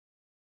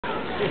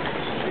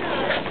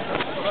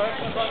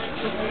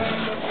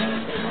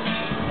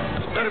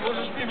Stary,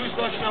 możesz mi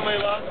wysłać na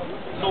maila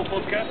tą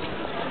fotkę?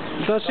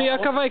 Znaczy ja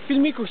kawałek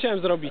filmiku chciałem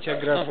zrobić jak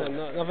grasz.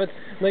 No, nawet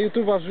na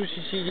YouTube'a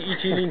wrzucić i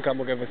ci linka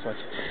mogę wysłać.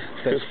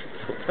 Też.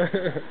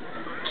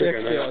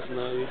 Czekaj,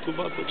 na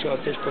YouTube'a to trzeba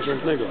coś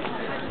porządnego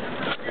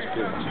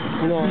śpiewać.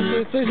 No,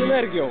 coś z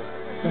energią.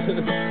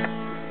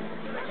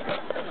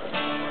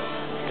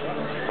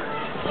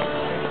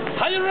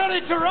 Are you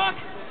ready to rock?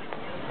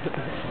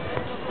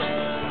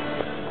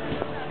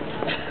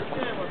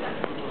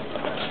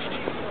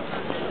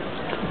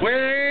 Well,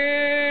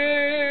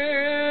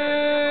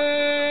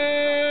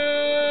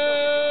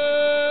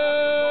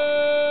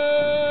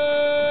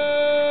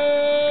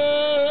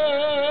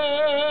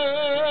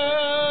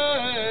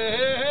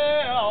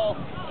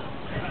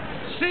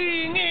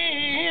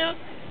 singing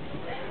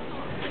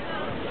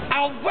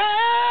away,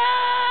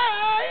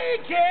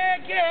 yeah,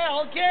 yeah,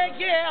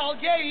 yeah,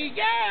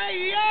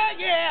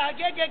 yeah,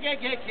 yeah, yeah, yeah,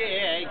 yeah,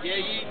 yeah,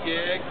 yeah,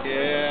 yeah,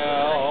 yeah.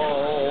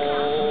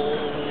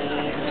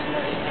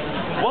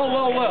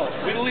 Well,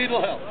 with a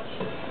little help.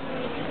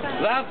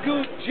 That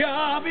good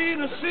job in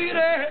the city,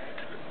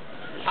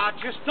 I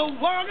just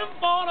working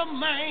for the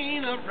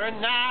man every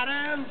night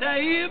and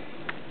day.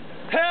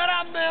 And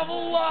I never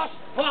lost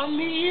 1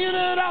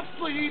 minute of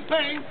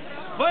sleeping,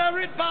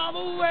 worried by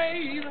the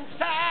way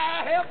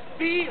inside I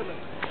feel.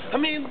 I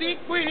mean, the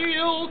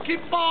wheel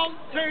keep on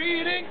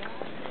turning,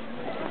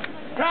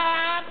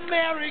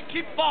 primary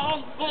keep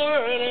on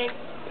burning,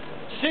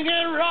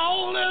 singing,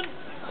 rolling,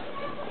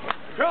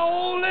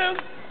 rolling,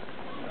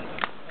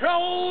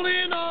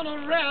 rolling on a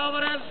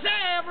river as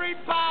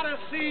everybody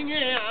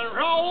singing,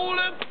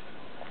 rolling,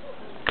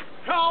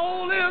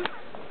 rolling,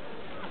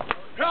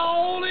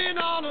 rolling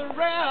on a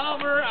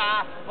river.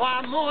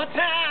 One more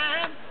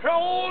time,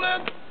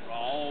 rolling,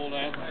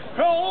 rolling,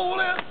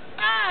 rolling,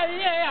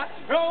 yeah,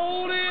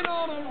 rolling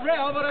on a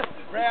river,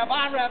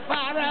 river,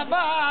 river,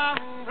 river,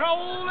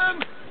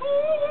 rolling,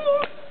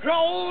 ooh,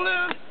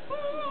 rolling,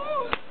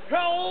 ooh,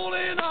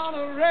 rolling on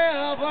a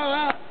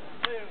river.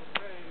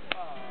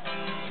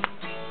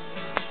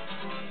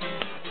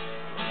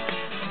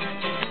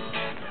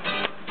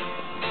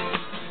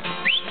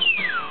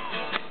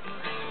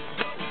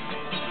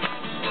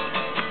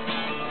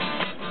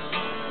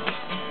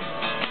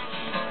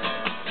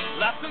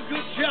 That's a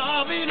good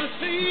job in the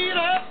city,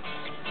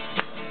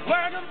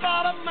 working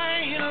for the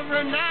man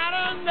every night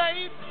and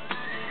day.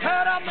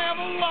 And I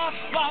never lost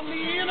 1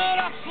 minute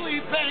of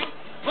sleeping,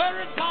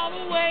 worried all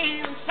the way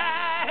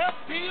inside I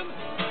feel.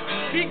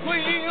 Big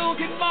wheel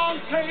keep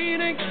on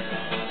turning,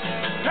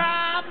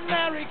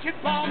 primary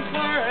keep on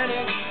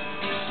burning,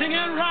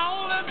 singing,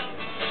 rolling,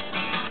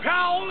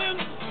 rolling,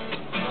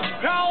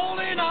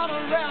 rolling on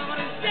a river.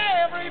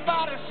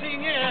 Everybody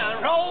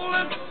singing,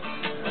 rolling,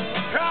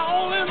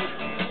 rolling,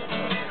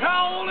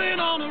 rolling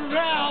on a river.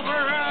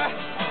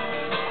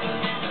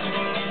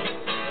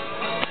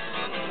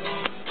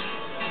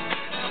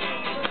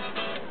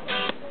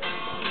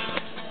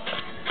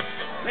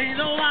 There's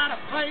a lot of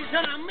places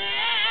I'm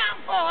in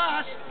for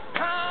us.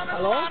 I'm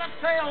a lot of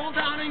tales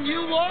down in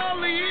New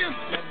Orleans.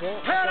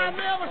 And I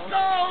never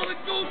saw the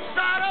good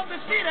side of the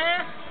city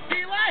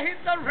till I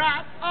hit the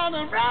right on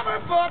the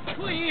riverboat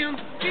queen.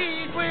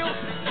 Big wheels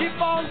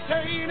keep on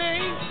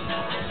turning,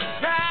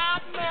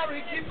 proud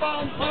Mary keep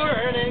on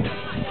burning,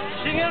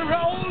 singing,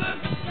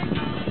 rolling,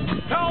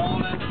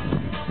 rolling,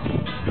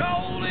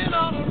 rolling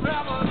on the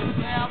river.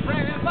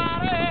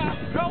 Everybody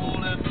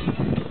rolling,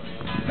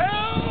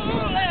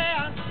 rolling,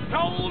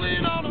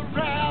 rolling on the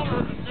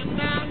river.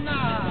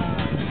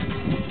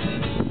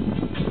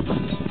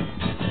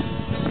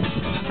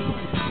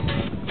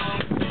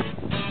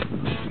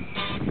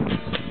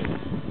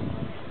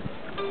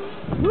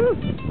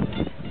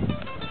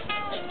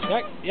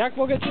 Jak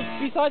mogę cię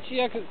wpisać?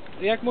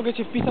 Jak mogę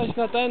cię wpisać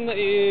na ten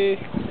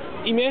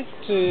imię?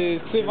 Czy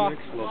ksywa? Gienek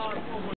Loska.